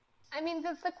I mean, the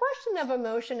question of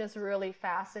emotion is really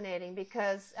fascinating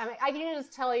because, I mean, I can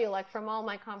just tell you, like, from all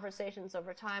my conversations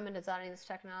over time in designing these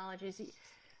technologies, you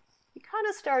kind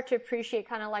of start to appreciate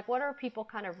kind of like what are people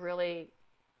kind of really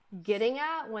getting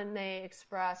at when they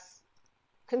express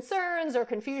concerns or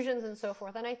confusions and so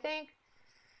forth. And I think,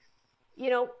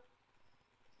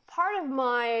 part of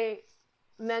my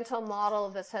mental model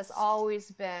of this has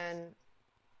always been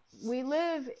we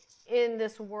live in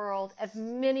this world of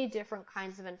many different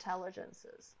kinds of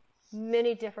intelligences,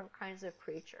 many different kinds of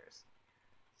creatures,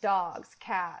 dogs,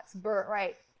 cats, birds,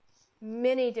 right?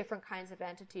 Many different kinds of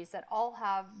entities that all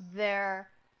have their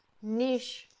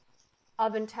niche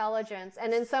of intelligence.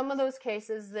 And in some of those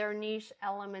cases, their niche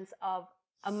elements of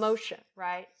emotion,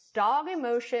 right? Dog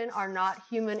emotion are not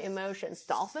human emotions.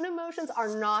 Dolphin emotions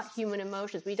are not human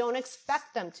emotions. We don't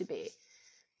expect them to be.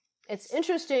 It's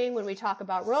interesting when we talk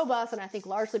about robots, and I think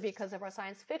largely because of our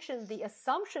science fiction, the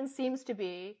assumption seems to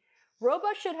be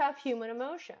robots should have human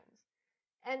emotions.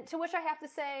 And to which I have to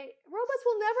say, robots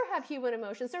will never have human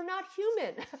emotions. They're not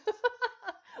human.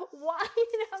 Why?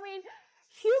 I mean,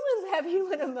 humans have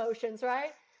human emotions,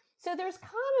 right? So there's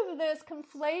kind of this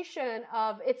conflation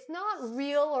of it's not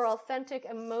real or authentic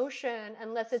emotion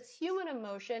unless it's human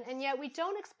emotion, and yet we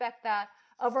don't expect that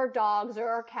of our dogs or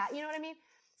our cat. You know what I mean?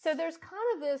 So there's kind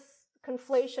of this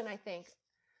conflation, I think.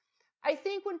 I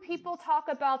think when people talk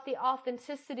about the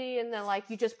authenticity and the like,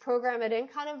 you just program it in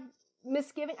kind of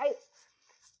misgiving,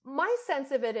 my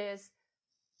sense of it is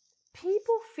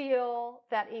people feel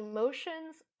that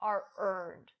emotions are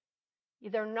earned.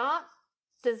 They're not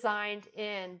designed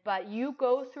in, but you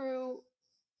go through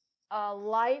a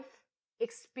life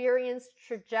experience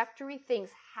trajectory. Things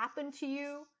happen to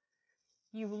you.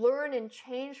 You learn and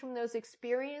change from those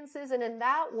experiences. And in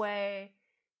that way,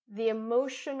 the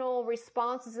emotional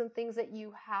responses and things that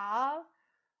you have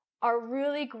are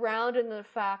really grounded in the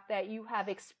fact that you have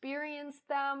experienced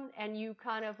them and you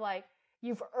kind of like,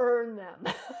 you've earned them.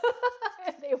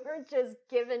 They weren't just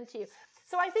given to you.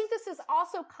 So I think this is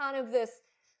also kind of this,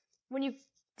 when you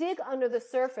dig under the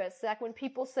surface, like when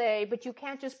people say, but you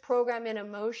can't just program in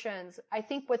emotions, I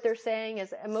think what they're saying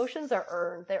is emotions are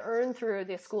earned. They're earned through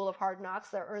the school of hard knocks.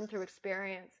 They're earned through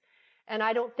experience. And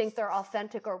I don't think they're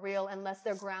authentic or real unless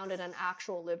they're grounded in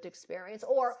actual lived experience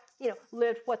or,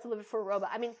 what's lived for a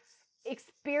robot. I mean,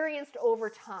 experienced over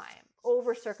time,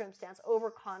 over circumstance,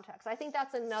 over context. I think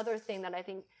that's another thing that I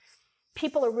think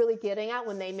people are really getting at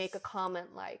when they make a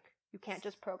comment like, you can't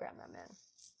just program them in.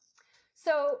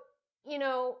 So,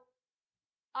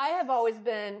 I have always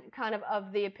been kind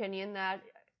of the opinion that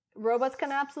robots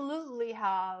can absolutely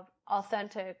have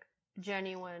authentic,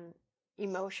 genuine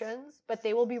emotions, but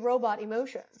they will be robot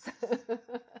emotions.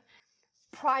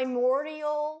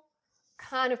 Primordial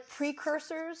kind of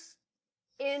precursors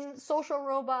in social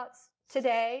robots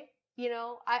today,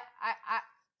 I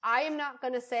am not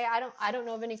going to say, I don't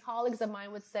know if any colleagues of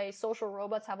mine would say social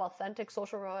robots have authentic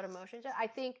social robot emotions. I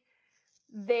think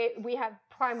we have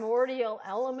primordial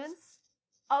elements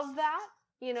of that,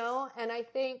 and I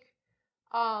think,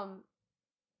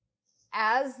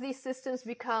 as these systems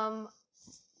become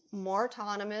more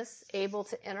autonomous, able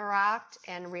to interact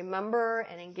and remember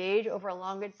and engage over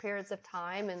longer periods of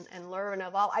time and learn and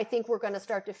evolve, I think we're going to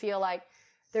start to feel like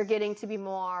they're getting to be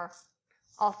more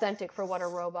authentic for what a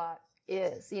robot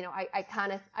is. I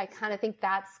kind of think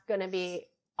that's going to be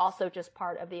also just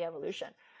part of the evolution.